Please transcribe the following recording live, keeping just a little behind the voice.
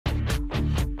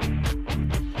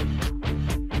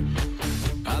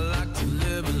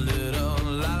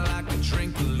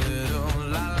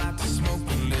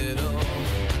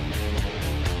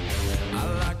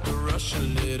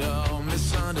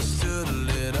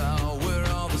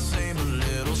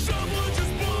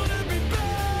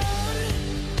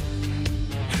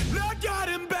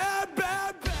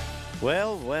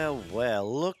Well,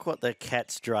 look what the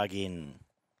cat's drug in.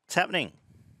 What's happening?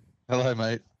 Hello,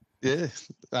 mate. Yeah,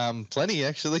 plenty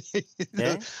actually.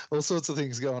 Yeah? All sorts of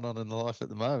things going on in the life at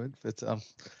the moment. But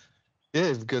yeah,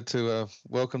 we've got to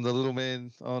welcome the little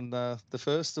man on the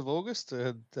 1st of August. We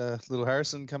had little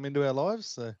Harrison come into our lives.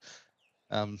 So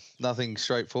nothing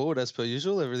straightforward as per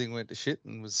usual. Everything went to shit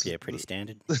and was Yeah, pretty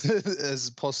standard.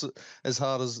 as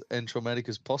hard and traumatic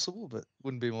as possible. But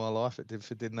wouldn't be my life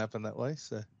if it didn't happen that way.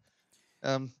 So.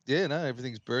 Yeah, no,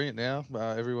 everything's brilliant now.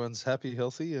 Everyone's happy,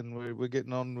 healthy, and we're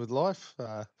getting on with life.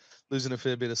 Losing a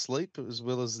fair bit of sleep, as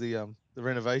well as the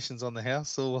renovations on the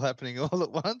house, all happening all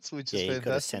at once, which is Yeah, you've fantastic.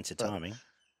 got a sense of timing.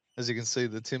 As you can see,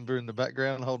 the timber in the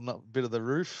background holding up a bit of the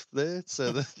roof there,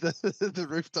 so the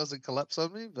roof doesn't collapse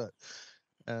on me. But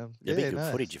There'll be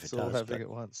good footage if it it's all does, happening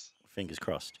but at once. fingers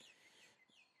crossed.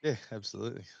 Yeah,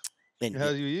 absolutely. Then, How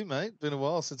are you, mate? Been a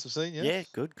while since I've seen you. yeah,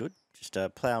 good. Just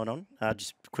ploughing on.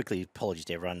 Just quickly, apologies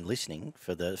to everyone listening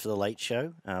for the late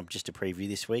show. Just a preview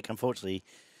this week. Unfortunately,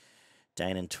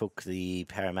 Danon took the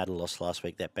Parramatta loss last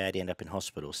week that bad, ended up in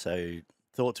hospital. So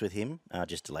thoughts with him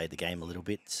just delayed the game a little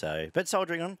bit. So, but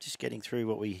soldiering on, just getting through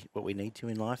what we need to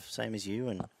in life, same as you,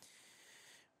 and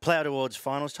plough towards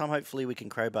finals time. Hopefully, we can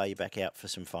crowbar you back out for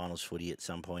some finals footy at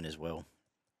some point as well.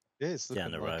 Yeah, it's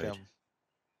down the like, road.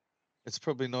 It's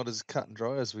probably not as cut and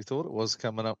dry as we thought it was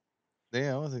coming up.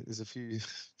 Now I think there's a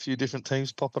few different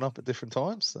teams popping up at different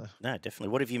times. So. No, definitely.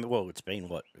 What have you? Well, it's been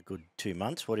a good 2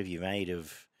 months. What have you made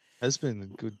of? Has been a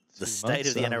good. The state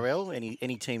of the NRL.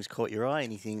 Any teams caught your eye?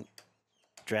 Anything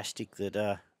drastic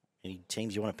that? Any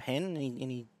teams you want to pen?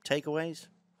 Any takeaways?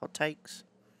 Hot takes?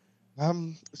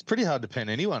 It's pretty hard to pen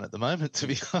anyone at the moment, to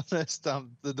be honest.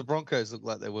 The Broncos look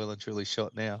like they're well and truly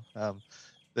shot now.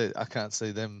 I can't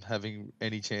see them having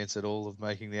any chance at all of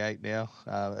making the 8 now,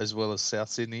 as well as South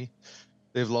Sydney.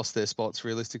 They've lost their spots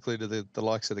realistically to the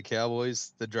likes of the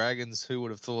Cowboys, the Dragons. Who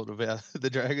would have thought about the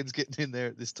Dragons getting in there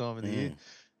at this time of the year?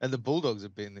 And the Bulldogs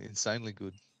have been insanely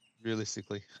good,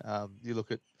 realistically. You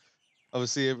look at,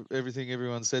 obviously, everything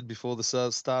everyone said before the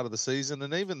start of the season,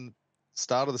 and even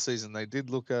start of the season, they did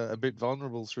look a bit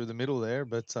vulnerable through the middle there,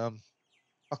 but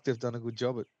they've done a good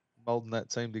job at molding that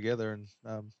team together,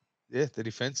 and yeah, the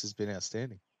defence has been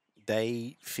outstanding.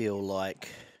 They feel like,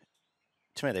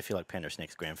 to me, Penrith's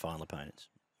next grand final opponents.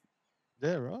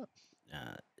 Yeah, right.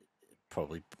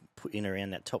 Probably put in around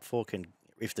that top 4 can,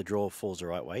 if the draw falls the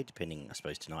right way, depending, I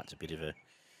suppose tonight's a bit of a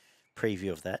preview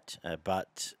of that,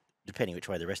 but depending which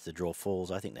way the rest of the draw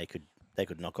falls, I think they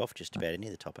could knock off just about any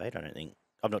of the top 8.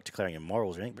 I'm not declaring them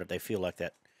morals or anything, but they feel like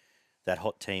that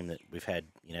hot team that we've had,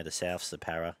 the Souths, the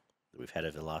Para, that we've had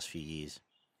over the last few years.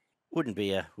 Wouldn't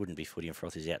be footy and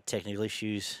froth is out. Technical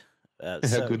issues. How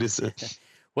good is it?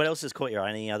 What else has caught your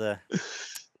eye? Any other?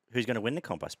 Who's going to win the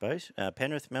comp? I suppose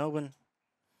Penrith, Melbourne,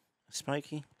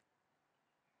 Smokey.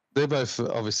 They're both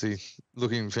obviously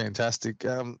looking fantastic.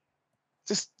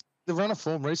 Just the run of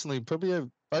form recently. Probably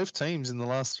both teams in the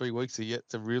last 3 weeks are yet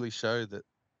to really show that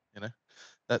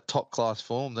that top class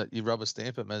form that you rubber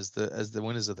stamp them as the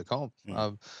winners of the comp.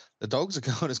 The Dogs are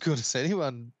going as good as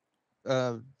anyone,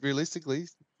 realistically,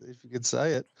 if you could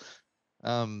say it.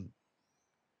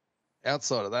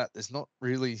 Outside of that, there's not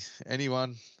really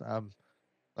anyone.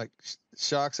 Like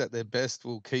Sharks at their best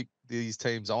will keep these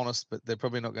teams honest, but they're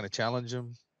probably not going to challenge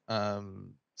them.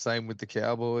 Same with the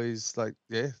Cowboys. Like,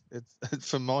 yeah,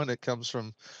 for mine, it comes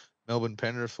from Melbourne,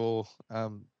 Penrith, or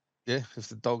if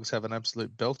the Dogs have an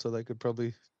absolute belter, they could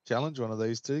probably challenge one of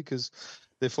these two because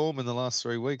their form in the last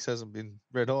 3 weeks hasn't been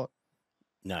red hot.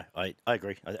 No, I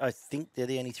agree. I think they're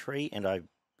the only 3, and I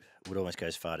would almost go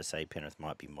as far to say Penrith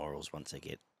might be morals once they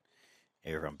get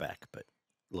everyone back, but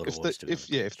a lot of work to do.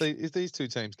 If these two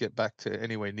teams get back to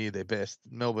anywhere near their best,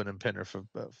 Melbourne and Penrith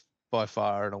are by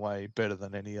far and away better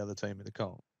than any other team in the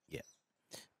comp. Yeah.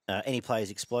 Any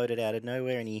players exploded out of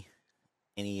nowhere?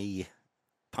 Any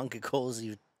punker calls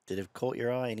that have caught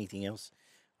your eye? Anything else?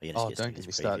 Don't get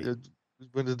me started.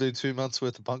 We're going to do 2 months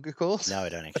worth of punker calls? No, I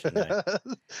don't actually know.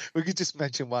 We could just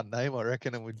mention one name, I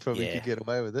reckon, and we'd probably could get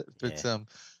away with it. But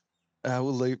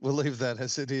we'll leave that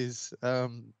as it is.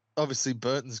 Obviously,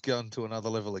 Burton's gone to another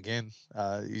level again.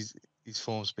 His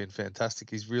form's been fantastic.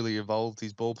 He's really evolved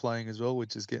his ball playing as well,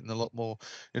 which is getting a lot more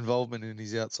involvement in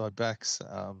his outside backs.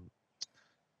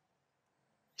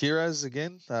 Kiraz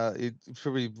again, it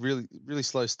probably really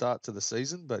slow start to the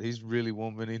season, but he's really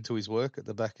warming into his work at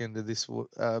the back end of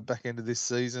this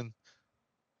season.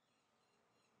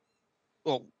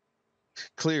 Well,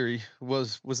 Cleary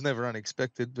was never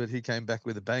unexpected, but he came back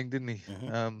with a bang, didn't he?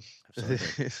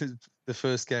 Mm-hmm. The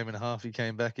first game and a half he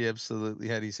came back, he absolutely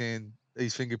had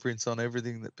his fingerprints on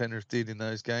everything that Penrith did in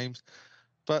those games.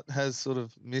 but has sort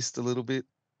of missed a little bit.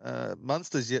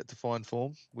 Munster's yet to find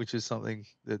form, which is something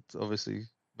that obviously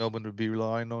Melbourne would be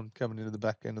relying on coming into the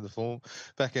back end of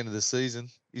the season.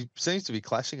 He seems to be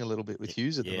clashing a little bit with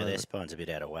Hughes at the Yeah, their moment. spine's a bit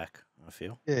out of whack, I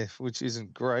feel. Yeah, which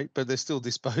isn't great, but they're still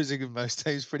disposing of most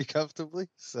teams pretty comfortably.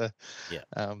 So,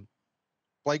 Yeah.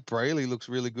 Blake Brayley looks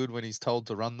really good when he's told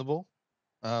to run the ball.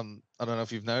 I don't know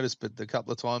if you've noticed, but the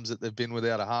couple of times that they've been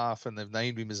without a half and they've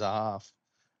named him as a half,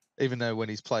 even though when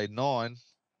he's played 9,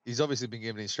 he's obviously been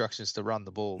given instructions to run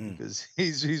the ball because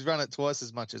he's run it twice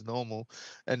as much as normal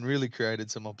and really created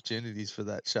some opportunities for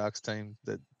that Sharks team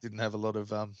that didn't have a lot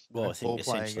of Well, I think ball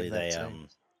playing essentially in that team.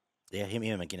 him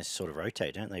and McGuinness sort of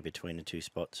rotate, don't they, between the two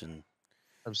spots, and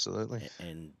Absolutely,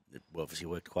 it obviously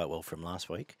worked quite well from last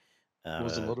week. there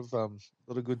was a lot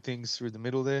of good things through the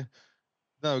middle there.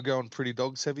 No, going pretty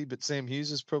dogs heavy, but Sam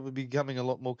Hughes is probably becoming a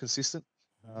lot more consistent.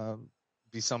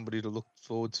 Be somebody to look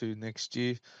forward to next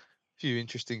year. A few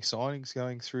interesting signings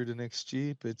going through to next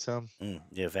year, but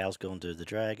yeah, Val's gone to the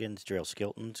Dragons, Jarrell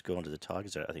Skelton's gone to the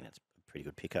Tigers. I think that's a pretty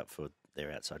good pickup for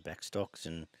their outside back stocks,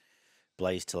 and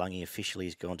Blaze Talangi officially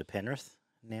has gone to Penrith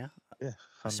now. yeah,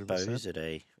 100%. I suppose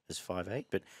as 5'8",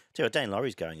 but tell you what, Dane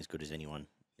Laurie's going as good as anyone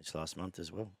this last month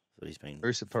as well. Thought he's been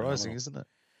Very surprising, phenomenal.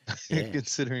 isn't it? Yeah.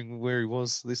 Considering where he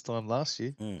was this time last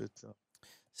year. But,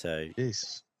 so,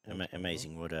 yes,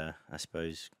 amazing what I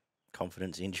suppose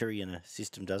confidence injury in a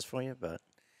system does for you, but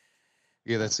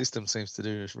yeah, that system seems to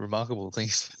do remarkable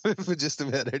things for just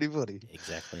about anybody.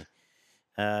 Exactly.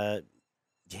 Yeah.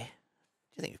 Do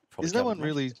you think There's no one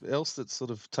really else that's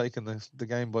sort of taken the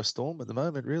game by storm at the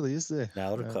moment, really, is there?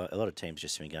 No, a lot of teams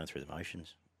just been going through the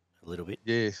motions a little bit.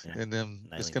 Yeah, and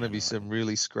there's going to be some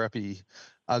really scrappy,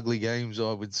 ugly games,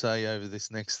 I would say, over this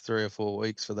next 3 or 4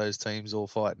 weeks for those teams all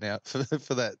fighting out for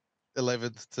that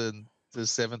 11th to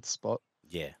 7th spot.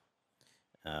 Yeah.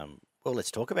 Well,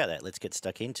 let's talk about that. Let's get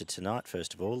stuck into tonight,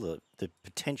 first of all. The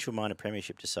potential minor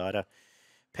premiership decider.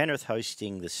 Penrith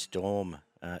hosting the Storm,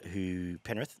 who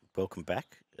Penrith, welcome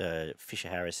back. Fisher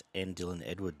Harris and Dylan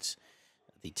Edwards.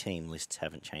 The team lists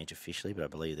haven't changed officially, but I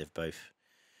believe they've both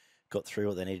got through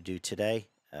what they need to do today.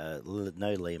 No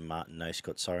Liam Martin, no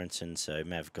Scott Sorensen, so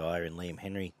Mav Geyer and Liam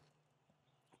Henry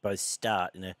both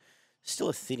start in still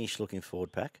a thinnish looking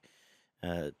forward pack.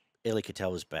 Eli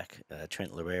Katoa's back.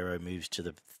 Trent Loureiro moves to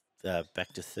the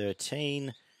back to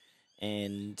 13.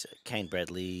 And Kane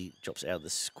Bradley drops out of the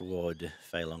squad.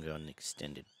 Faye Longo on an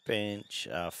extended bench.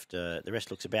 After the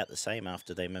rest looks about the same.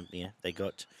 After they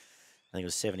got, I think it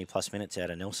was 70+ minutes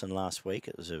out of Nelson last week.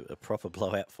 It was a proper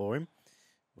blowout for him.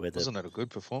 Wasn't that a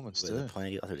good performance too? I thought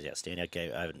it was outstanding.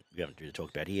 We haven't really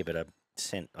talked about here, but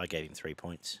I gave him 3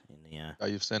 points in the. Oh,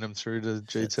 you've sent him through to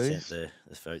GT. Sent the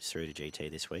votes through to GT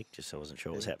this week, just so I wasn't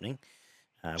sure what was happening.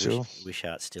 Sure.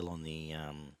 Wishart's still on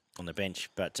the bench,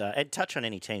 but and touch on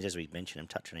any teams as we mentioned, and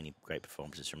touch on any great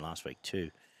performances from last week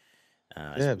too.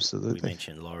 Absolutely. We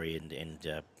mentioned Laurie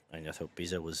and I thought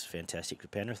Bizza was fantastic for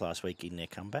Penrith last week in their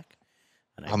comeback.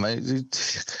 I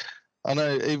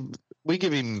know we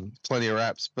give him plenty of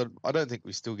raps, but I don't think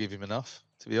we still give him enough,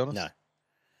 to be honest. No.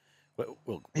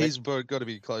 Well, he's got to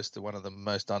be close to one of the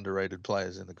most underrated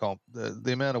players in the comp.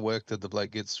 The amount of work that the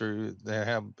bloke gets through,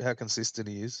 how consistent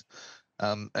he is,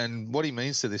 and what he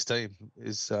means to this team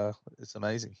is it's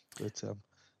amazing. But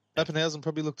Pappenhausen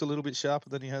probably looked a little bit sharper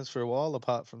than he has for a while,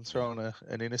 apart from throwing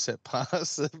an intercept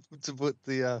pass to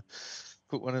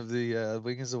put one of the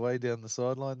wingers away down the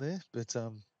sideline there. But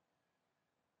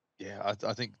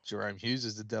I think Jerome Hughes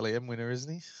is the Dally M winner,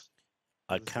 isn't he?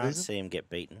 I can't see him get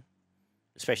beaten,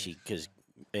 especially because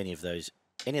any of those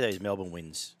Melbourne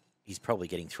wins, he's probably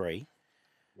getting 3.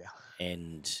 Yeah,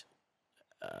 and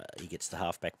he gets the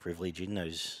halfback privilege in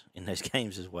those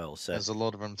games as well. So there's a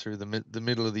lot of them through the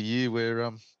middle of the year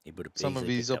where some of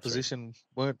his opposition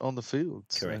weren't on the field.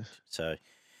 Correct. So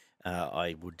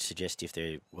I would suggest if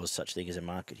there was such thing as a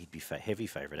market, he'd be heavy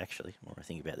favourite actually. More I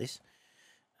think about this.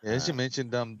 Yeah, as you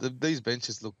mentioned, these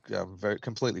benches look very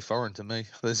completely foreign to me.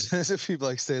 There's a few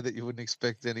blokes there that you wouldn't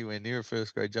expect anywhere near a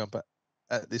first grade jump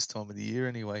at this time of the year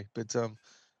anyway. But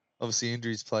obviously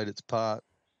injuries played its part.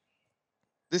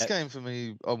 This game for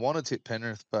me, I want to tip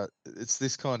Penrith, but it's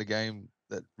this kind of game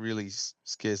that really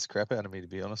scares the crap out of me, to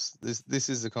be honest. This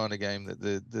is the kind of game that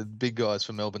the big guys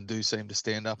from Melbourne do seem to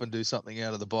stand up and do something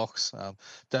out of the box.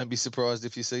 Don't be surprised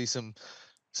if you see some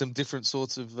different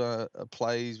sorts of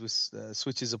plays with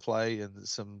switches of play, and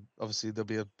obviously there'll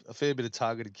be a fair bit of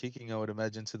targeted kicking, I would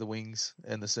imagine, to the wings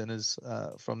and the centres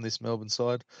from this Melbourne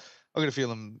side. I've got a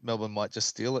feeling Melbourne might just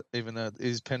steal it, even though it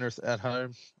is Penrith at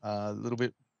home. A little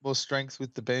bit more strength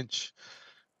with the bench,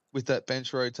 with that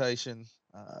bench rotation.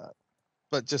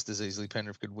 but just as easily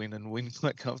Penrith could win and win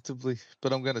quite comfortably.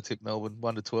 But I'm going to tip Melbourne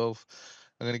 1-12.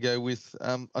 I'm going to go with.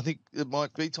 I think it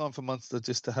might be time for Munster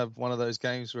just to have one of those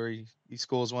games where he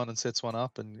scores one and sets one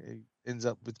up, and he ends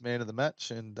up with man of the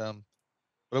match. And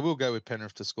but I will go with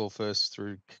Penrith to score first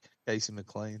through Casey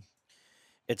McLean.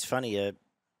 It's funny.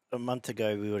 A month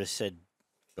ago, we would have said,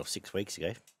 or 6 weeks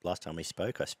ago, last time we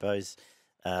spoke, I suppose.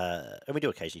 And we do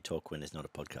occasionally talk when there's not a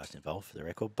podcast involved, for the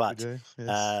record. But We do,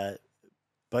 yes.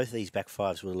 both of these back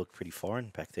fives would have looked pretty foreign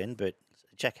back then. But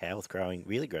Jack Howarth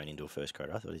really grown into a first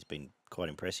grader. I thought he's been quite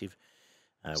impressive.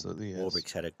 Absolutely, yes.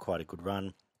 Warbrick's had quite a good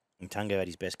run. And Tungo had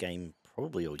his best game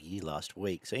probably all year last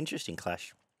week. So interesting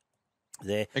clash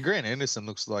there. And Grant Anderson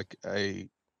looks like a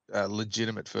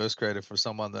legitimate first grader for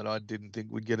someone that I didn't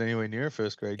think would get anywhere near a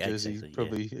first grade jersey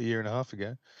probably a year and a half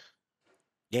ago.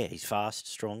 Yeah, he's fast,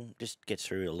 strong, just gets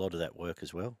through a lot of that work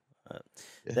as well.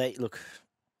 They look.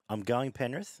 I'm going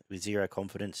Penrith with zero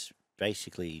confidence.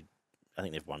 Basically, I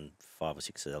think they've won 5 or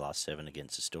 6 of the last 7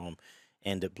 against the Storm,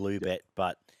 and at Bluebet.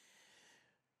 But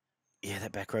yeah,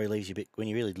 that back row leaves you a bit when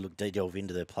you really delve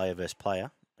into the player versus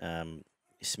player.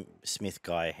 Smith,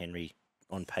 Guy, Henry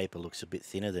on paper looks a bit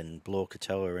thinner than Bloor,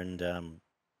 Katoa, and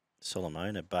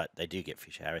Solomona, but they do get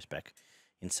Fisher Harris back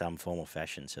in some form or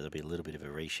fashion, so there'll be a little bit of a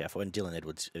reshuffle. And Dylan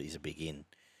Edwards is a big in.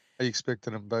 Are you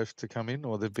expecting them both to come in,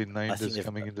 or they've been named as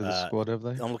coming into the squad, have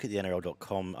they? I'm looking at the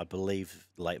NRL.com. I believe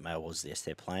late mail was yes,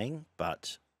 they're playing,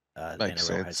 but the Makes NRL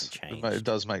sense. hasn't changed. It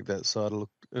does make that side look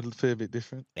a fair bit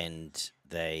different. And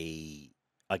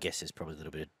I guess there's probably a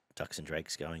little bit of ducks and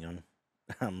drakes going on,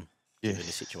 given the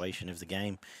situation of the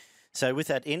game. So with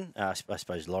that in, I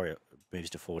suppose Laurie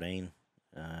moves to 14.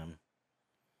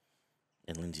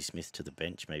 And Lindsay Smith to the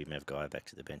bench. Maybe Mav Guy back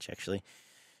to the bench, actually.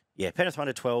 Yeah, Penrith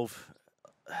 1-12.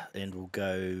 And we'll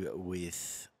go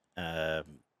with... I'll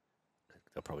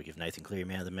probably give Nathan Cleary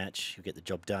man of the match. He'll get the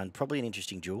job done. Probably an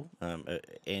interesting duel.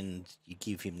 And you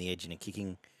give him the edge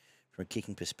in from a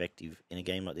kicking perspective in a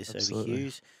game like this over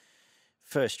Hughes.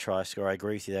 First try score, I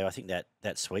agree with you, though. I think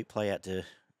that sweep play out to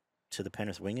the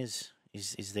Penrith wingers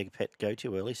is their pet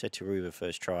go-to early. So Taruva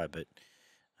first try, but...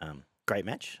 great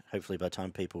match. Hopefully by the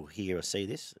time people hear or see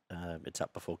this, it's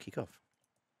up before kickoff.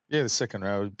 Yeah, the second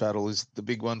row battle is the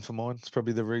big one for mine. It's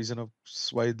probably the reason I've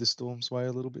swayed the Storm's way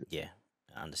a little bit. Yeah,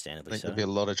 understandably I think so. there'll be a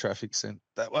lot of traffic sent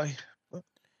that way.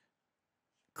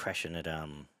 Crashing at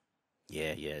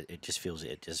it just feels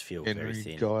Henry very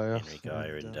thin. Geyer, Henry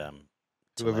Geyer and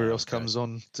whoever else comes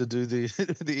on to do the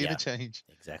interchange.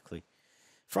 Exactly.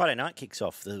 Friday night kicks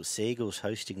off. The Seagulls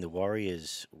hosting the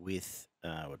Warriors with,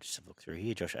 we'll just have a look through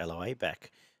here, Josh Aloe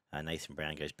back. Nathan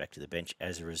Brown goes back to the bench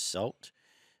as a result.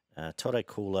 Todd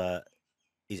O'Cooler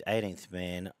is 18th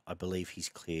man. I believe he's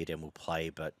cleared and will play,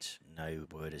 but no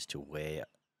word as to where.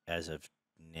 As of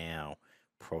now,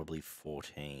 probably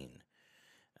 14.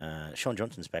 Sean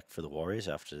Johnson's back for the Warriors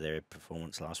after their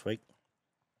performance last week.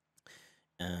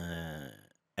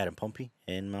 Adam Pompey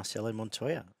and Marcelo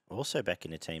Montoya also back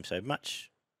in the team. So much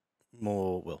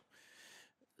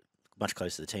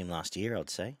closer to the team last year, I'd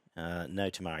say. No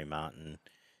Tamari Martin,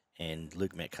 and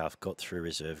Luke Metcalf got through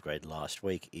reserve grade last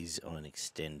week, is on an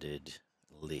extended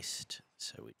list.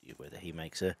 So whether he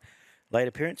makes a late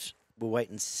appearance, we'll wait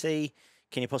and see.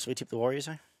 Can you possibly tip the Warriors,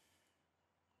 though?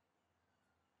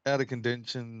 Out of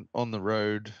contention on the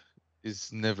road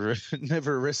is never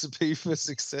a recipe for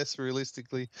success,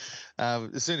 realistically.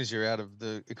 As soon as you're out of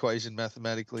the equation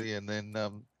mathematically, and then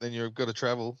you've got to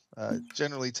travel.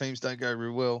 Generally, teams don't go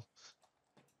real well.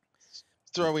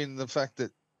 Throw in the fact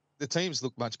that the teams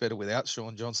look much better without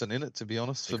Sean Johnson in it, to be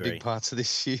honest, for big parts of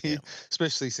this year,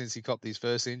 especially since he copped his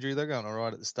first injury. They're going all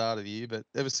right at the start of the year, but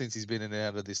ever since he's been in and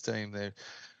out of this team, they're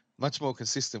much more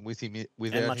consistent with him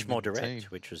without him. And much more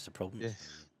direct, which was the problem. Yeah.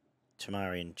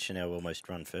 Tamari and Chanel almost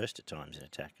run first at times in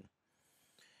attacking.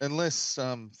 Unless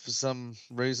for some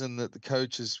reason that the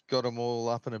coach has got them all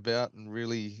up and about and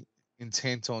really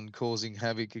intent on causing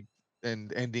havoc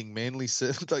and ending Manly,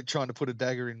 like trying to put a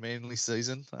dagger in Manly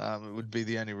season, it would be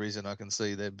the only reason I can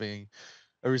see there being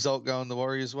a result going the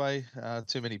Warriors' way.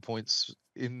 Too many points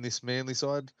in this Manly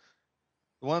side.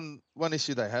 One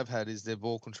issue they have had is their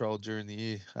ball control during the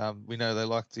year. We know they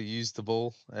like to use the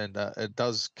ball, and it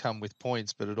does come with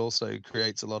points, but it also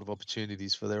creates a lot of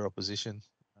opportunities for their opposition.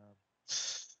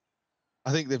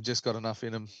 I think they've just got enough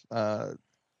in them.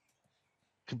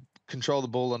 Control the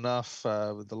ball enough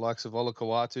with the likes of Ola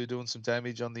Kawatu doing some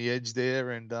damage on the edge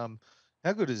there. And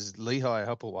how good has Lehigh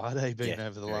Hapawade been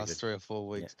over the last 3 or 4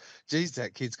 weeks? Yeah. Geez,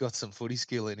 that kid's got some footy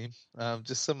skill in him.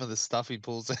 Just some of the stuff he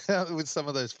pulls out with some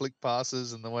of those flick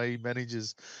passes and the way he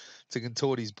manages to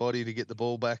contort his body to get the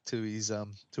ball back to his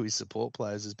support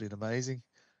players has been amazing.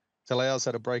 Talau's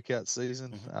had a breakout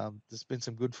season. Mm-hmm. There's been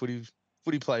some good footy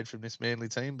played from this Manly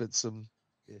team, but some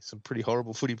pretty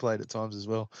horrible footy played at times as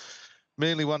well.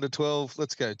 Manly 1-12.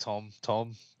 Let's go, Tom.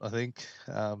 I think.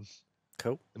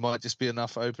 Cool. There might just be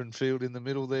enough open field in the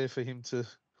middle there for him to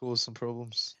cause some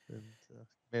problems. And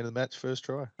man of the match, first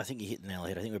try. I think you hit the nail on the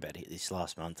head. I think we're about to hit this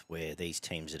last month where these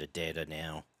teams that are dead are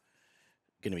now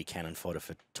going to be cannon fodder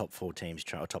for top 4 teams,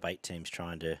 or top 8 teams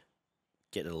trying to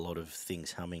get a lot of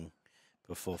things humming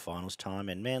before finals time.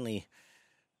 And Manly,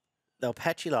 they were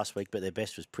patchy last week, but their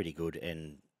best was pretty good.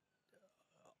 And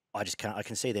I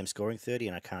can see them scoring 30,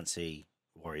 and I can't see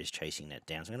Warriors chasing that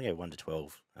down. So I'm going to go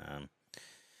 1-12.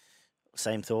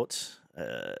 Same thoughts.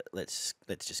 Let's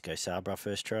just go Sabra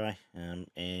first try.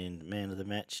 And man of the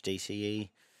match, DCE.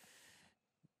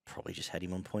 Probably just had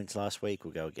him on points last week.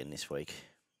 We'll go again this week.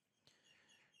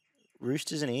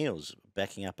 Roosters and Eels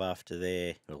backing up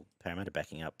after Parramatta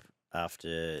backing up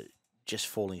after just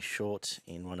falling short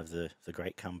in one of the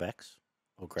great comebacks.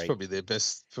 It's probably their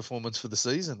best performance for the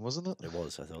season, wasn't it? It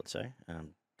was, I thought so.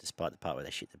 Despite the part where they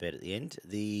shit the bed at the end,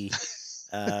 they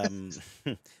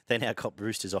now cop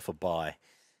Roosters off a bye,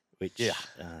 which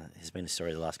has been a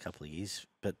story the last couple of years.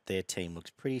 But their team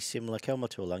looks pretty similar. Kelma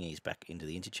Tuolangi is back into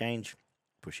the interchange,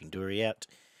 pushing Dury out.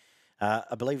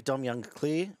 I believe Dom Young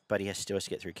clear, but he still has to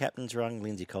get through captain's rung.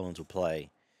 Lindsay Collins will play.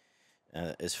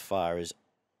 As far as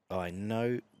I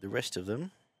know, the rest of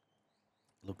them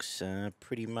looks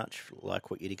pretty much like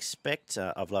what you'd expect.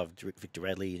 I've loved Victor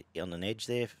Radley on an edge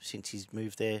there since he's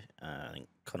moved there. I think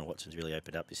Connor Watson's really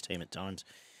opened up his team at times.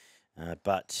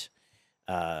 But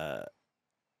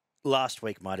last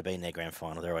week might have been their grand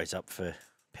final. They're always up for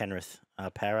Penrith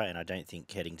Para, and I don't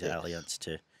think heading to Allianz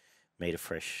to meet a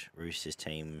fresh Roosters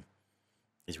team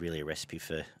is really a recipe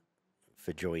for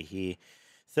joy here.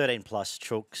 13 plus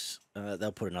Chooks.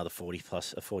 They'll put another 40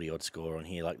 plus, a 40 odd score on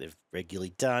here like they've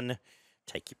regularly done.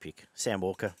 Take your pick. Sam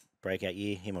Walker, breakout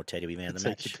year. Him or Teddy will be man of the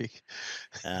match. Take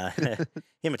your pick.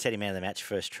 Him or Teddy man of the match,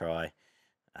 first try.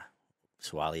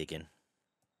 Swali again.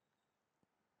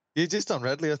 Yeah, just on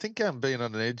Radley, I think being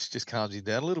on an edge just calms you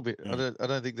down a little bit. I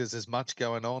don't think there's as much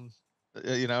going on,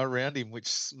 around him,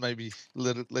 which maybe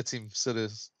lets him sort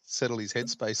of settle his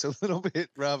headspace a little bit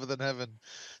rather than having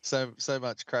so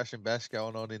much crash and bash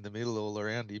going on in the middle all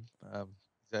around him.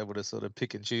 He's able to sort of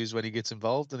pick and choose when he gets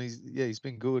involved, and he's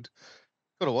been good.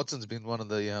 Connor Watson's been one of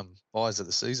the eyes of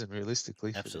the season,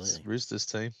 realistically, for this Roosters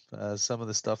team. Some of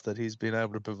the stuff that he's been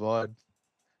able to provide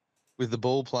with the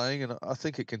ball playing, and I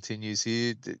think it continues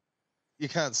here. You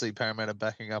can't see Parramatta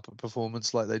backing up a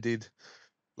performance like they did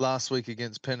last week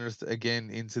against Penrith,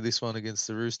 again into this one against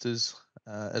the Roosters.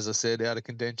 As I said, out of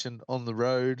contention on the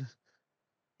road,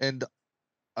 and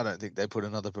I don't think they put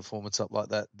another performance up like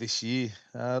that this year.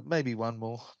 Maybe one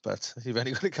more, but you've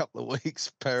only got a couple of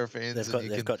weeks, Para fans.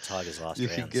 They've got Tigers last round. You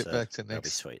can get back to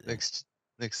next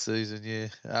season.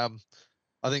 Yeah.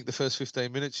 I think the first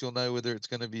 15 minutes you'll know whether it's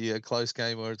going to be a close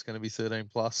game or it's going to be 13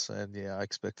 plus, and I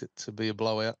expect it to be a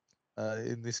blowout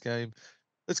in this game.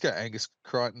 Let's go Angus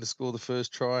Crichton to score the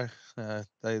first try.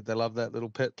 They love that little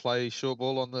pet play, short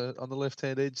ball on the left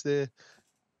hand edge there,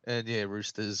 and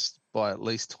Roosters by at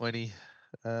least 20.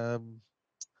 I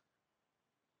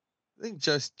think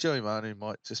Joey Manu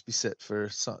might just be set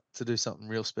to do something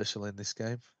real special in this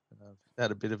game.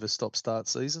 Had a bit of a stop-start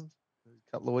season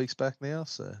a couple of weeks back now,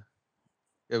 so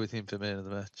go with him for man of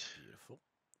the match. Beautiful.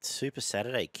 Super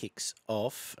Saturday kicks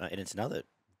off, and it's another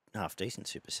half-decent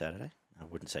Super Saturday. I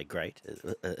wouldn't say great,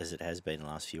 as it has been the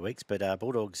last few weeks, but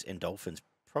Bulldogs and Dolphins,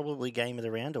 probably game of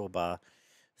the round, or bar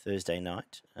Thursday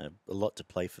night. A lot to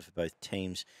play for both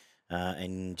teams.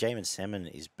 And Jamin Salmon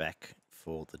is back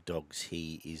for the Dogs.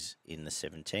 He is in the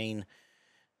 17.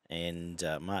 And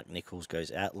Mark Nichols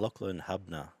goes out. Lachlan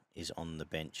Hubner is on the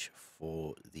bench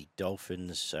for the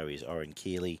Dolphins. So is Oren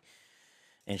Keeley.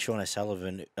 And Sean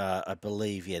O'Sullivan, I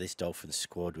believe, this Dolphins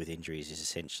squad with injuries is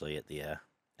essentially at the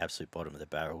absolute bottom of the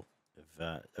barrel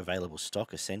of available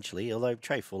stock, essentially. Although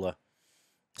Trey Fuller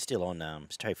still on.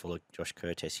 Trey Fuller, Josh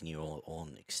Kerr testing you all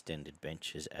on extended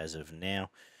benches as of now.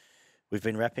 We've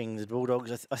been wrapping the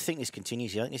Bulldogs. I think this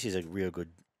continues. I think this is a real good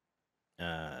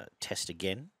test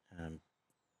again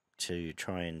to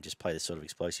try and just play the sort of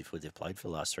explosive foot they've played for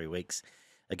the last 3 weeks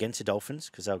against the Dolphins,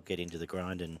 because they'll get into the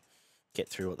grind and get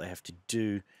through what they have to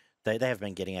do. They have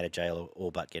been getting out of jail,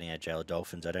 all but getting out of jail,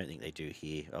 Dolphins. I don't think they do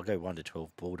here. I'll go 1-12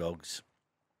 Bulldogs,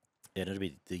 and it'll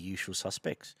be the usual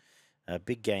suspects. A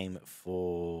big game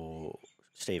for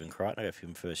Stephen Crichton. I go for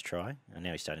him first try. And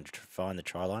now he's starting to find the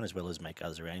try line as well as make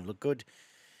others around him look good.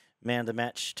 Man of the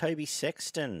match, Toby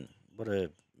Sexton. What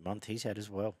a month he's had as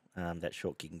well. That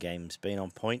short kicking game's been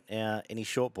on point. And his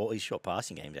short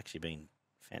passing game's actually been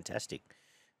fantastic.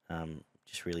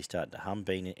 Just really starting to hum,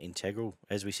 being integral,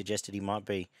 as we suggested he might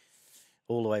be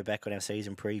all the way back on our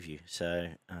season preview. So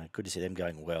good to see them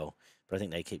going well. But I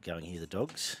think they keep going here, the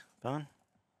Dogs, Barn.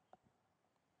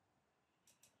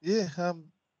 Yeah,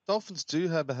 Dolphins do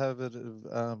have a habit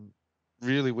of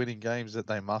really winning games that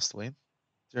they must win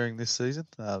during this season.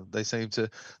 They'll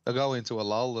go into a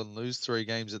lull and lose 3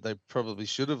 games that they probably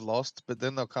should have lost, but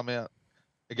then they'll come out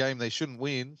a game they shouldn't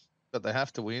win, but they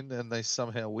have to win, and they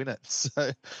somehow win it.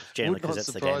 So Generally, would because not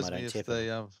that's the game I surprise me don't if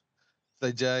tip.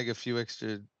 they jag a few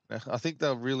extra. I think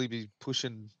they'll really be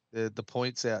pushing the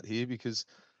points out here, because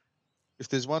if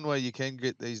there's one way you can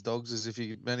get these Dogs is if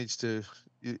you manage to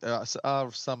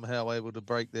are somehow able to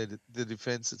break the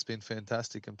defence. It's been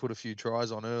fantastic, and put a few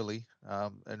tries on early,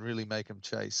 and really make them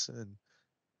chase. And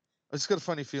I just got a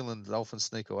funny feeling the Dolphins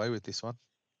sneak away with this one.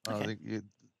 Okay. I think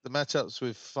the matchups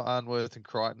with Farnworth and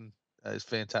Crichton is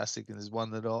fantastic, and is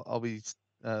one that I'll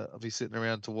be sitting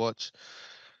around to watch.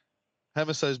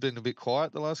 Hamiso's been a bit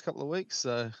quiet the last couple of weeks,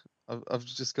 so I've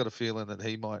just got a feeling that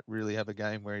he might really have a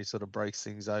game where he sort of breaks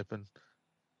things open.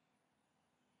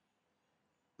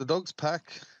 The Dogs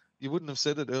pack, you wouldn't have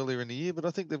said it earlier in the year, but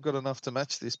I think they've got enough to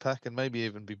match this pack and maybe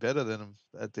even be better than them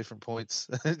at different points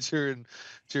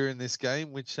during this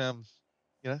game, which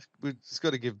we've just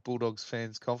got to give Bulldogs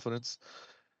fans confidence.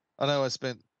 I know I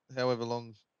spent however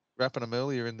long wrapping them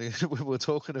earlier in the when we were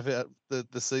talking about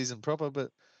the season proper,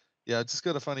 but yeah, I just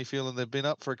got a funny feeling they've been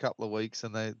up for a couple of weeks,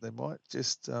 and they might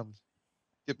just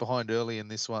get behind early in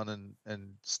this one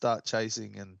and start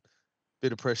chasing, and a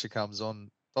bit of pressure comes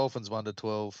on. Dolphins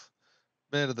 1-12.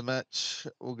 Man of the match,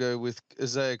 we'll go with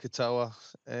Isaiah Katoa,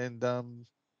 and I'll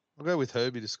go with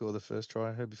Herbie to score the first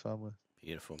try. Herbie Farnworth.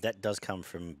 Beautiful. That does come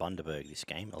from Bundaberg, this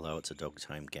game, although it's a Dogs'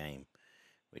 home game,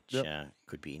 which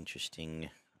could be interesting,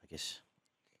 I guess,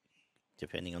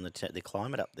 depending on the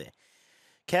climate up there.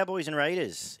 Cowboys and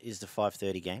Raiders is the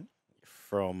 5:30 game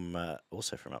from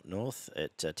also from up north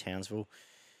at Townsville.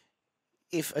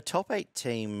 If a top 8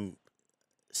 team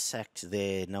sacked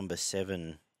their number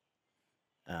 7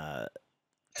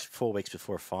 4 weeks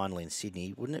before a final in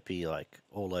Sydney, wouldn't it be like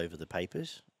all over the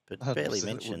papers? But barely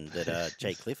mentioned that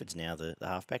Jake Clifford's now the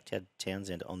halfback. Had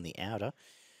Townsend on the outer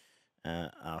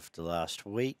after last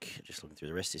week. Just looking through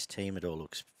the rest of this team, it all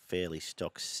looks fairly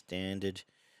stock standard.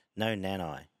 No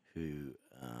Nanai, who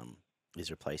is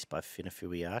replaced by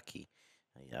Finafuiaki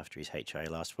after his HA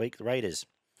last week. The Raiders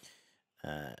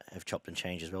have chopped and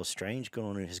changed as well. Strange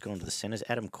has gone to the centres.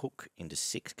 Adam Cook into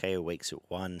 6. KO Weeks at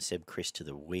 1. Seb Chris to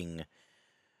the wing.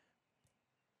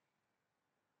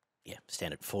 Yeah,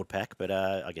 standard forward pack, but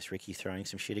I guess Ricky throwing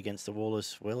some shit against the wall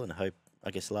as well, and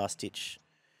last-ditch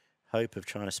hope of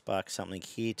trying to spark something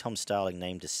here. Tom Starling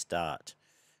named to start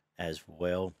as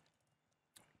well.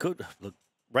 Good. Look,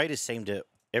 Raiders seem to,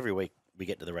 every week we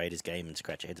get to the Raiders game and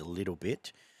scratch our heads a little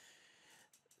bit.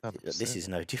 100%. This is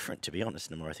no different, to be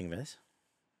honest, the more I think about this.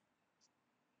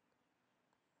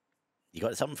 You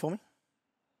got something for me?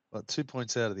 Well, 2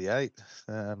 points out of the 8,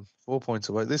 4 points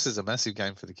away. This is a massive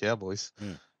game for the Cowboys.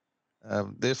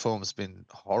 Their form's been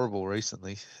horrible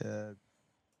recently.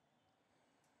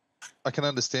 I can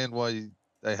understand why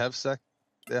they have sacked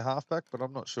their halfback, but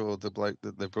I'm not sure the bloke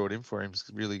that they brought in for him is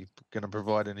really going to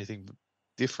provide anything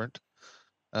different.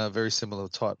 Very similar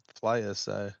type player,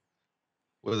 so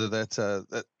whether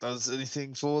that does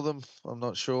anything for them, I'm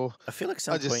not sure. I feel like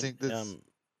some point,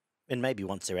 and maybe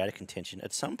once they're out of contention,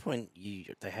 at some point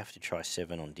they have to try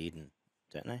 7 on Dearden,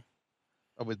 don't they?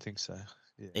 I would think so.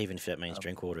 Yeah. Even if that means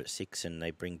Drinkwater at 6, and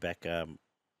they bring back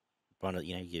one of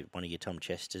your Tom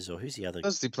Chesters, or who's the other?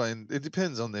 It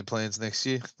depends on their plans next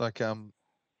year. Like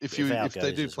if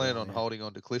they do plan on holding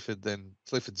on to Clifford, then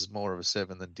Clifford's more of a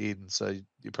 7 than Dearden. So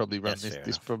you probably run this.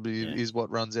 This probably is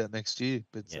what runs out next year.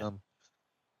 But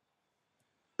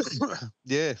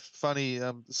yeah, funny.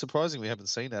 Surprising we haven't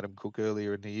seen Adam Cook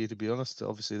earlier in the year, to be honest.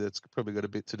 Obviously, that's probably got a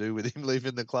bit to do with him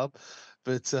leaving the club.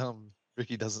 But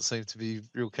Ricky doesn't seem to be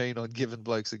real keen on giving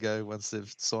blokes a go once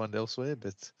they've signed elsewhere.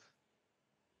 But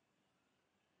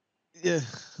yeah,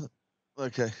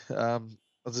 okay. I'll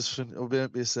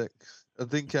be a sec. I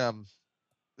think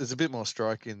there's a bit more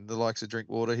strike in the likes of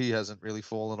Drinkwater. He hasn't really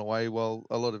fallen away while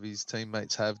a lot of his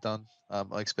teammates have done.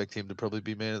 I expect him to probably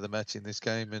be man of the match in this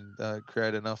game and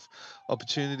create enough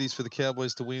opportunities for the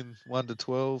Cowboys to win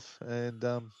 1-12. And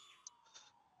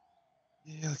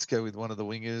yeah, let's go with one of the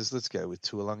wingers. Let's go with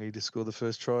Tuolangi to score the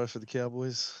first try for the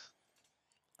Cowboys.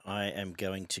 I am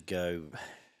going to go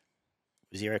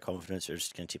zero confidence. We're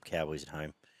just going to tip Cowboys at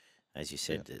home. As you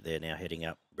said, they're now heading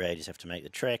up. Raiders have to make the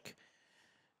trek.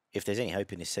 If there's any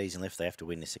hope in this season left, they have to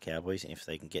win this, the Cowboys. And if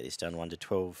they can get this done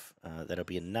 1-12, that'll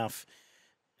be enough.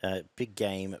 big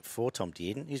game for Tom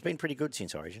Dearden. He's been pretty good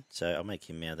since Origin, so I'll make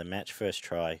him the match. First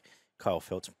try, Kyle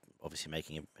Felt's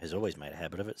obviously has always made a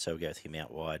habit of it, so we'll go with him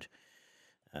out wide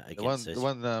against The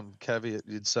one caveat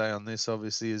you'd say on this,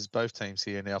 obviously, is both teams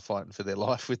here now fighting for their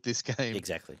life with this game.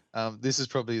 Exactly. This is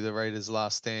probably the Raiders'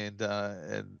 last stand,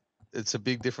 and it's a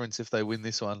big difference if they win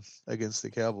this one against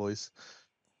the Cowboys.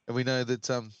 And we know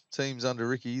that teams under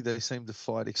Ricky, they seem to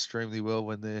fight extremely well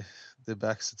when their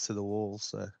backs are to the wall.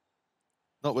 So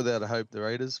not without a hope, the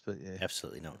Raiders, but yeah.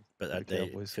 Absolutely not. But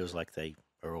it feels like they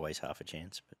are always half a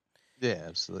chance. But yeah,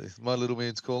 absolutely. My little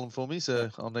man's calling for me,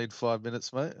 so I'll need 5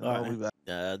 minutes, mate, and I'll be back.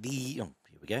 Here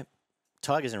we go.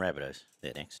 Tigers and Rabbitohs,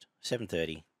 they're next.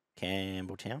 7:30,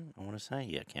 Campbelltown, I want to say.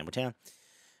 Yeah, Campbelltown.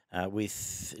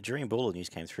 With Dream Buller, news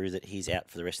came through that he's out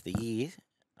for the rest of the year.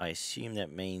 I assume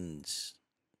that means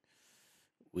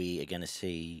we are going to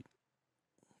see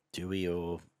Dewey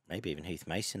or maybe even Heath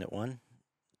Mason at one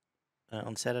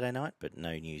on Saturday night, but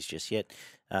no news just yet.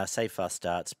 Save fast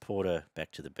starts, Porter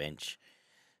back to the bench.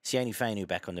 Sione Fainu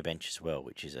back on the bench as well,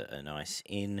 which is a nice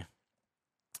in.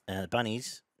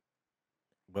 Bunnies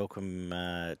welcome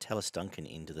Tallis Duncan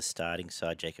into the starting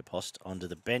side, Jacob Host onto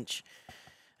the bench.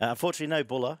 Unfortunately, no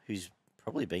Buller, who's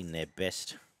probably been their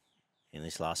best in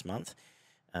this last month.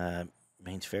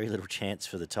 Means very little chance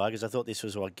for the Tigers. I thought this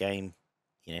was one game,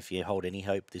 if you hold any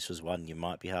hope, this was one you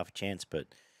might be half a chance, but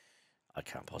I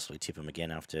can't possibly tip them again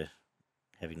after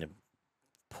having the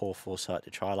poor foresight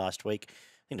to try last week. I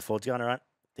think the forward's going all right.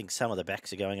 I think some of the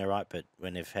backs are going all right, but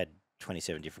when they've had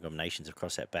 27 different combinations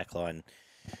across that back line,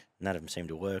 none of them seem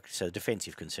to work. So the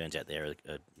defensive concerns out there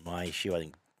are my issue. I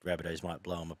think Rabbitohs might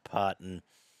blow them apart, and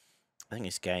I think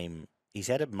this game, he's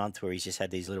had a month where he's just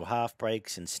had these little half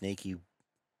breaks and sneaky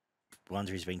ones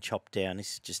where he's been chopped down.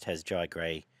 This just has Jai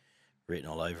Gray written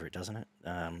all over it, doesn't it?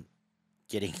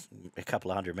 Getting a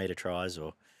couple of 100-metre tries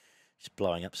or just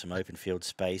blowing up some open field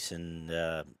space and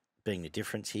being the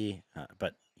difference here.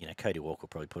 But, Cody Walker will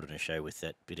probably put on a show with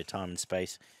that bit of time and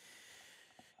space.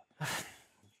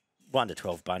 1 to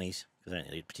 12 Bunnies, because they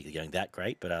don't particularly going that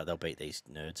great, but they'll beat these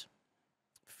nerds.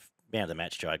 Man of the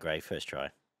match, Jai Gray, first try.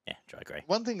 Yeah, Jai Gray.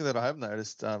 One thing that I have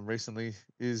noticed recently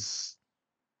is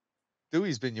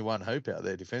Dewey's been your one hope out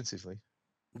there defensively.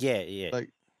 Yeah, yeah. Like,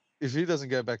 if he doesn't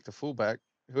go back to fullback,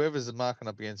 whoever's marking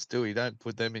up against Dewey, don't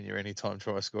put them in your anytime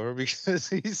try scorer, because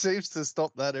he seems to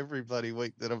stop that every bloody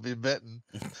week that I've been betting.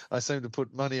 I seem to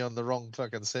put money on the wrong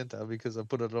fucking centre because I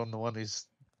put it on the one who's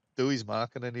Dewey's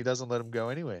marking and he doesn't let him go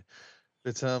anywhere.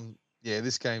 But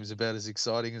this game's about as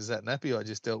exciting as that nappy I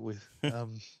just dealt with.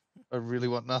 I really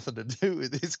want nothing to do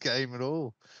with this game at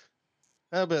all.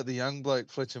 How about the young bloke,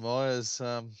 Fletcher Myers?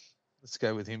 Let's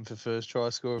go with him for first try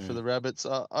scorer for the Rabbits.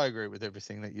 I agree with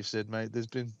everything that you've said, mate. There's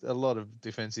been a lot of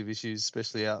defensive issues,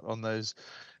 especially out on those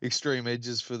extreme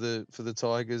edges for the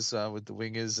Tigers with the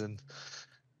wingers, and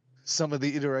some of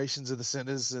the iterations of the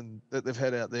centres and that they've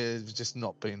had out there have just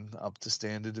not been up to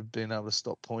standard of being able to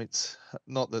stop points.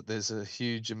 Not that there's a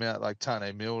huge amount, like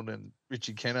Tane Milne and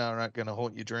Richie Kenner aren't going to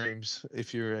haunt your dreams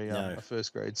if you're a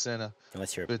first grade centre.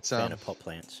 Unless you're a fan of pot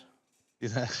plants.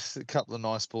 A couple of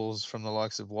nice balls from the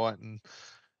likes of White and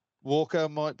Walker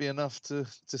might be enough to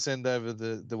send over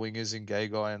the wingers in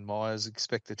Gagai and Myers.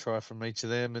 Expect a try from each of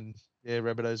them. And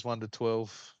Rabbitohs 1 to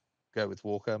 12. Go with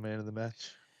Walker, man of the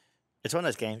match. It's one of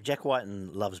those games. Jack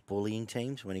Whiten loves bullying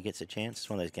teams when he gets a chance. It's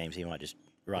one of those games he might just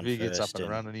run if he gets up and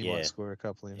running, he might score a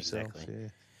couple himself. Exactly.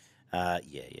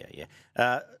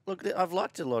 Look, I've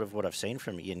liked a lot of what I've seen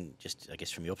from Ian, just I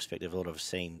guess from your perspective, a lot I've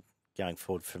seen going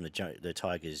forward from the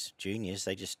Tigers juniors.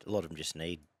 A lot of them just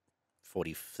need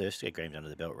 40 first games under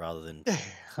the belt rather than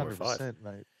 4 or 5.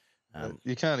 Mate.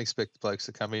 You can't expect the blokes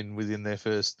to come in within their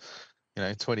first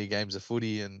 20 games of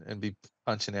footy and be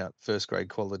punching out first grade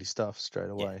quality stuff straight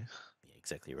away. Yeah,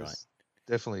 exactly right. There's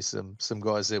definitely some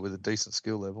guys there with a decent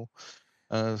skill level.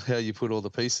 How you put all the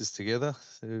pieces together,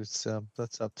 that's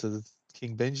up to the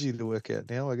King Benji to work out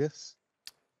now, I guess.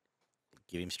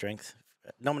 Give him strength.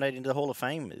 Nominated into the Hall of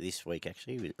Fame this week,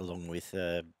 actually, along with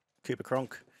Cooper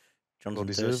Cronk, Jonathan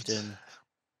Thurston,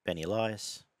 Benny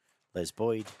Elias, Les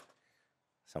Boyd,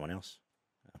 someone else.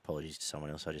 Apologies to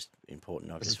someone else.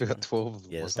 Important. It's about 12 of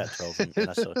them. Yeah, there's about 12 of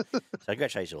them. So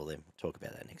congratulations to all of them. We'll talk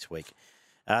about that next week.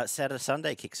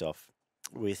 Sunday kicks off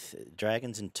with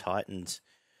Dragons and Titans.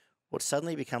 What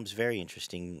suddenly becomes very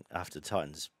interesting after the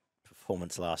Titans'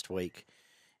 performance last week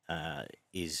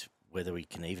is whether we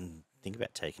can even think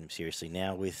about taking them seriously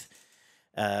now. With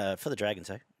for the Dragons,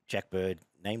 though, Jack Bird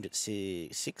named at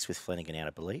 6 with Flanagan out,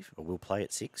 I believe, or will play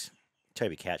at 6.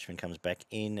 Toby Couchman comes back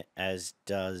in, as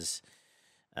does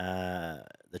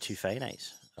the two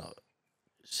Fainays.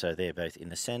 So they're both in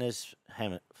the centres.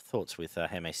 Thoughts with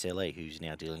Hame Sele, who's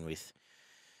now dealing with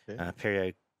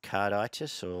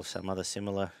pericarditis or some other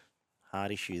similar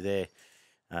heart issue there.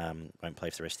 Won't play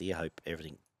for the rest of the year. Hope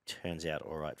everything turns out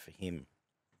all right for him.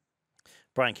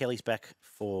 Brian Kelly's back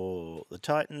for the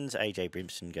Titans. AJ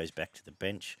Brimson goes back to the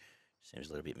bench. Seems a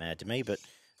little bit mad to me, but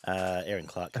Aaron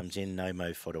Clark comes in. No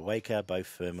Mo Fodawaker. Bo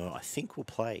Firmo, I think, will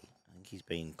play. I think he's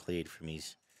been cleared from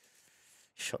his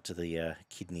shot to the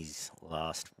kidneys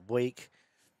last week.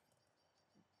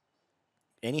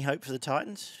 Any hope for the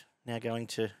Titans now going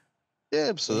to? Yeah,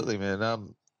 absolutely,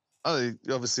 man.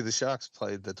 Obviously the Sharks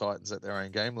played the Titans at their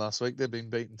own game last week. They've been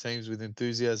beating teams with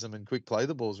enthusiasm and quick play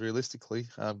the balls. Realistically,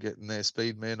 getting their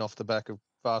speed men off the back of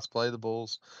fast play the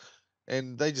balls,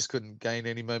 and they just couldn't gain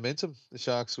any momentum. The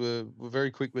Sharks were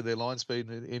very quick with their line speed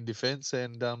in defence,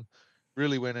 and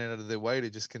really went out of their way to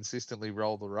just consistently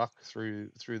roll the ruck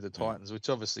through the Titans, which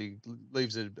obviously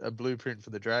leaves a blueprint for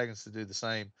the Dragons to do the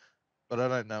same. But I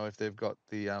don't know if they've got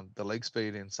the leg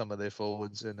speed in some of their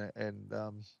forwards and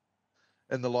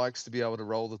the likes to be able to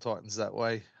roll the Titans that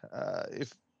way.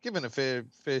 If given a fair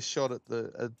shot at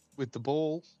with the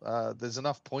ball, there's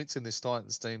enough points in this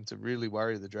Titans team to really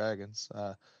worry the Dragons.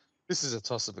 This is a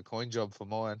toss of a coin job for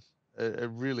mine. It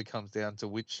really comes down to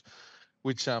which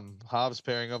halves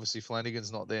pairing. Obviously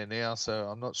Flanagan's not there now, so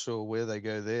I'm not sure where they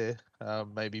go there.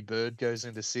 Maybe Bird goes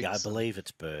into 6. Yeah, I believe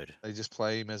it's Bird. They just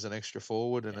play him as an extra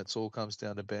forward, and it's all comes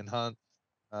down to Ben Hunt.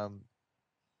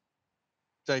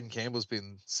 Jaden Campbell's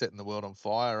been setting the world on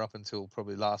fire up until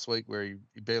probably last week, where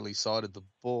he barely sighted the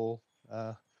ball.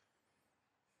 I'm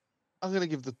going to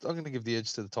give the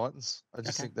edge to the Titans. I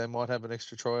just think they might have an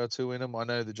extra try or two in them. I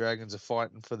know the Dragons are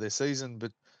fighting for their season,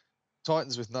 but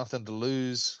Titans with nothing to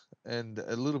lose and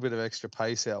a little bit of extra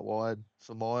pace out wide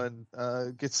for mine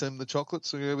gets them the chocolates.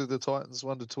 So go with the Titans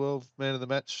 1-12 man of the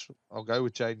match. I'll go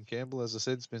with Jaden Campbell. As I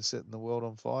said, it's been setting the world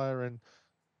on fire, and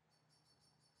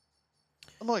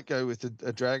I might go with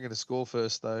a Dragon to score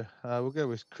first, though. We'll go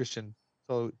with Christian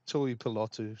Tui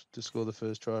Pilotu to score the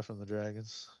first try from the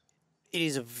Dragons. It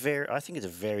is I think it's a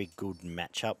very good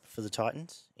matchup for the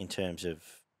Titans in terms of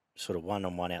sort of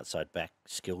one-on-one outside back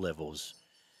skill levels.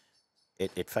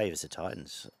 It favours the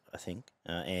Titans, I think,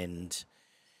 and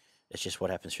it's just what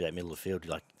happens through that middle of the field.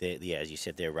 Like as you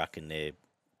said, their ruck and they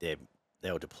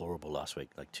were deplorable last week,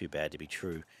 like too bad to be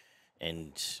true.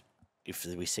 And if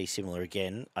we see similar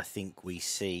again, I think if we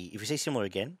see similar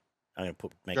again, I'm going to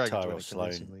make Tyrell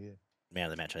Sloan man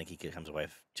of the match. I think he comes away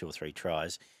with 2 or 3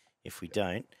 tries. If we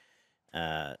don't,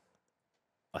 I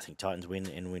think Titans win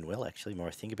and win well, actually, more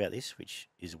I think about this, which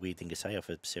is a weird thing to say off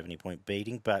a 70-point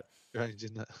beating. But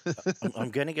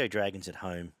I'm going to go Dragons at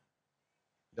home,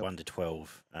 1-12.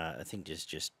 I think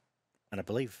just, and I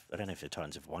don't know if the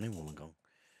Titans have won in Wollongong.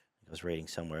 I was reading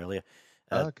somewhere earlier.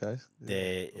 Okay.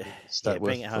 They're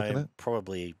being at home,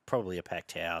 probably a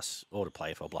packed house, all to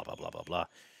play for, blah, blah, blah, blah,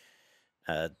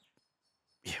 blah.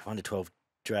 1-12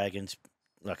 Dragons.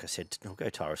 Like I said, I'll go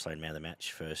Tyrell Sloan man of the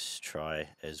match first try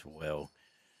as well.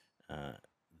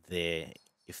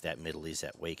 If that middle is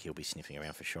that weak, he'll be sniffing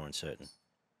around for sure and certain.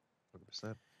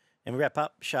 100%. And we wrap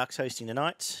up. Sharks hosting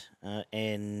tonight,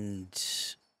 and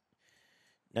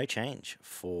no change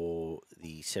for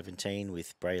the 17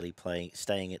 with Brayley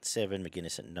staying at 7,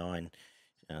 McGuinness at 9.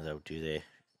 They'll do their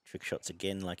trick shots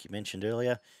again, like you mentioned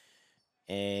earlier.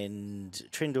 And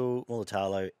Trindle,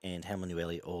 Mulatalo, and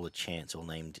Hamanueli all a chance, all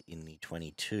named in the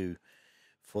 22.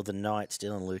 For the Knights,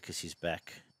 Dylan Lucas is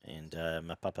back, and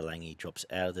Mapapalangi drops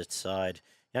out of the side.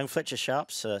 Young Fletcher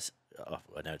Sharps,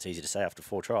 I know it's easy to say after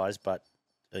 4 tries, but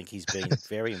I think he's been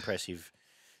very impressive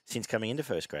since coming into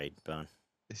first grade, Barn.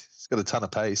 He's got a ton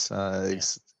of pace,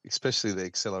 especially the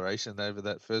acceleration over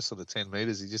that first sort of 10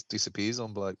 metres. He just disappears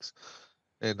on blokes.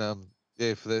 And,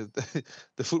 for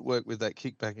the footwork with that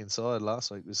kick back inside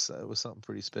last week was something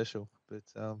pretty special. But,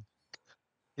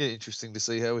 interesting to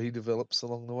see how he develops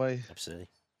along the way. Absolutely.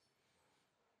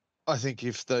 I think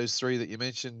if those 3 that you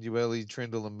mentioned, Ueli,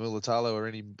 Trindle and Mulatalo, are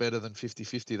any better than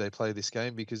 50-50, they play this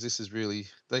game, because this is really,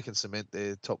 they can cement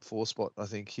their top 4 spot, I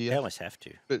think, here. They almost have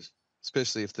to. But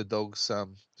especially if the Dogs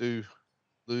do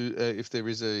lose, if there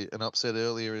is an upset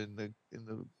earlier in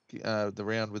the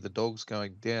round with the Dogs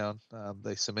going down,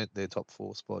 they cement their top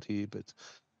 4 spot here. But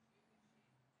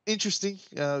interesting.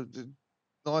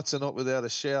 Knights are not without a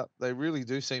shout. They really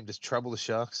do seem to trouble the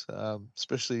Sharks,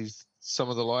 especially some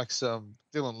of the likes.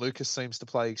 Dylan Lucas seems to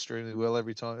play extremely well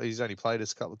every time. He's only played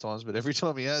us a couple of times, but every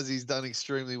time he has, he's done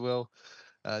extremely well.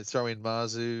 Throw in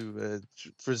Marzu.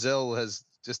 Frizzell has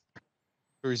just,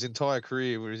 for his entire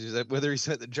career, whether he's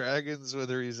at the Dragons,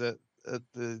 whether he's at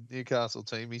the Newcastle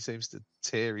team, he seems to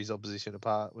tear his opposition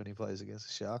apart when he plays against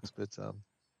the Sharks. But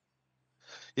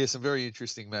yeah, some very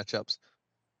interesting matchups.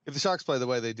 If the Sharks play the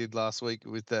way they did last week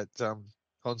with that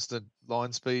constant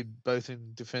line speed, both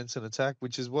in defence and attack,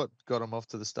 which is what got them off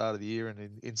to the start of the year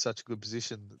and in such a good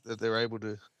position that they're able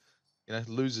to,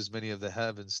 lose as many as they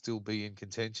have and still be in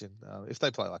contention. If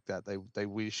they play like that,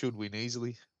 they should win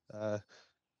easily. The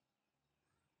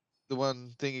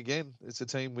one thing again, it's a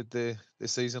team with their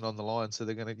season on the line, so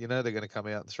they're gonna come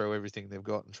out and throw everything they've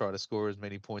got and try to score as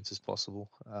many points as possible.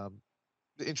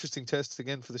 The interesting test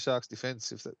again for the Sharks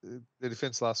defence. If the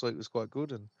defence last week was quite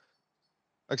good, and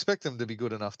I expect them to be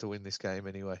good enough to win this game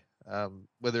anyway.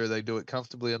 Whether they do it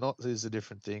comfortably or not is a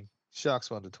different thing. Sharks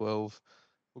 1-12.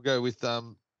 We'll go with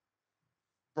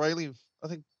Brayley.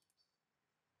 I'm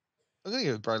going to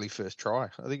give Brayley first try.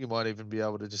 I think he might even be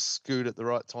able to just scoot at the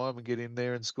right time and get in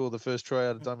there and score the first try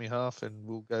out of dummy half. And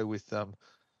we'll go with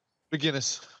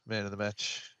McGuinness, man of the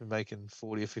match, making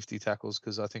 40 or 50 tackles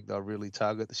because I think they'll really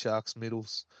target the Sharks'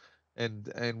 middles and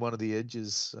one of the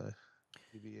edges.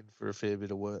 He'll be in for a fair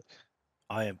bit of work.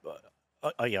 I'm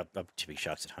tipping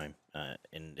Sharks at home,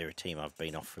 and they're a team I've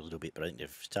been off for a little bit, but I think they're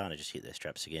starting to just hit their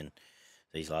straps again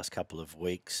these last couple of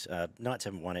weeks. Knights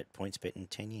haven't won at PointsBet in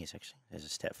 10 years, actually. There's a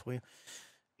stat for you.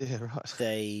 Yeah,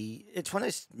 right. It's one of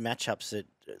those matchups that,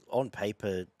 on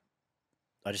paper,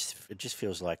 it just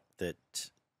feels like that.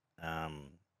 I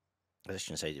was just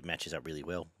going to say it matches up really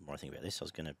well. The more I think about this, I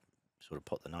was going to sort of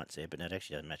pot the Knights there, but no, it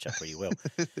actually doesn't match up pretty well.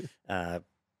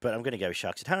 But I'm going to go with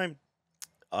Sharks at home.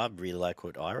 I really like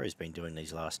what Iro's been doing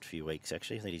these last few weeks,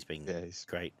 actually. I think he's been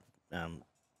great.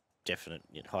 Definite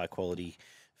high quality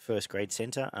first grade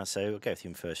centre. So I'll go with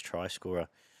him first try scorer.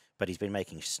 But he's been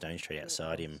making Stone Street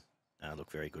outside him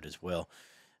look very good as well.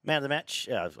 Man of the match,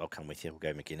 I'll come with you. We'll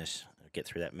go McGuinness. Get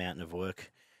through that mountain of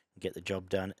work and get the job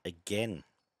done again.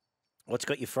 What's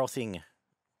got you frothing?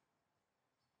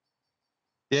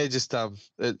 Yeah, just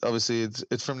obviously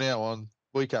it's from now on,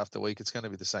 week after week, it's going to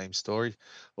be the same story.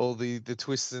 All the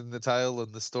twists in the tale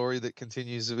and the story that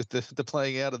continues with the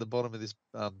playing out of the bottom of this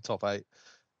top 8.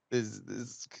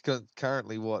 There's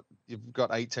currently you've got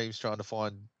 8 teams trying to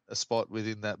find a spot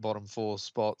within that bottom 4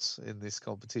 spots in this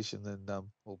competition, and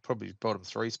well, probably bottom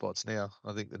 3 spots now.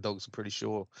 I think the Dogs are pretty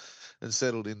sure and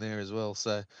settled in there as well.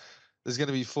 So there's going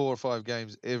to be 4 or 5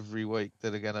 games every week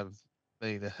that are going to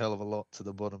mean a hell of a lot to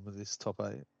the bottom of this top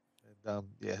 8. And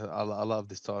yeah, I love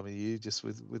this time of year, just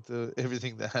with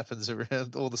everything that happens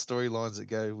around, all the storylines that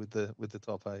go with the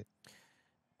top 8.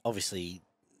 Obviously,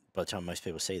 by the time most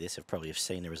people see this, have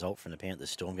seen the result from the Panthers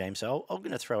Storm game. So I'm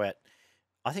going to throw out,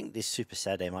 I think this Super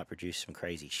Saturday might produce some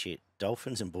crazy shit.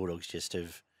 Dolphins and Bulldogs just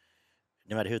have,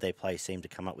 no matter who they play, seem to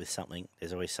come up with something.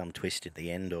 There's always some twist at the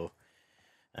end or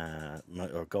a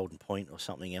golden point or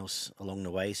something else along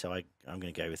the way. So I'm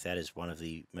going to go with that as one of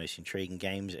the most intriguing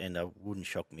games. And it wouldn't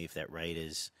shock me if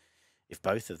if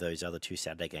both of those other 2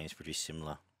 Saturday games produce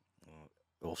similar,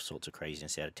 all sorts of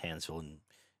craziness out of Townsville and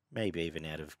maybe even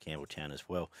out of Campbelltown as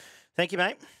well. Thank you,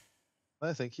 mate.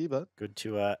 No, thank you, bud. Good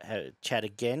to chat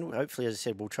again. Hopefully, as I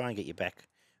said, we'll try and get you back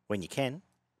when you can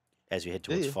as we head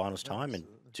towards finals time and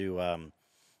do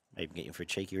maybe get you for a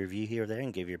cheeky review here or there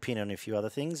and give you a opinion on a few other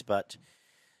things. But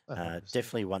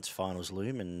definitely once finals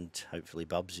loom and hopefully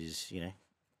Bubs is,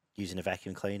 using a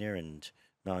vacuum cleaner and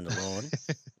mowing the lawn,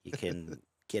 you can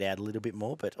get out a little bit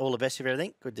more. But all the best of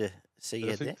everything. Good to see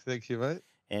you there. Thank you, mate.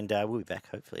 And we'll be back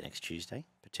hopefully next Tuesday,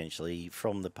 potentially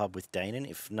from the pub with Danon,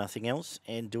 if nothing else,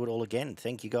 and do it all again.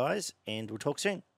 Thank you, guys, and we'll talk soon.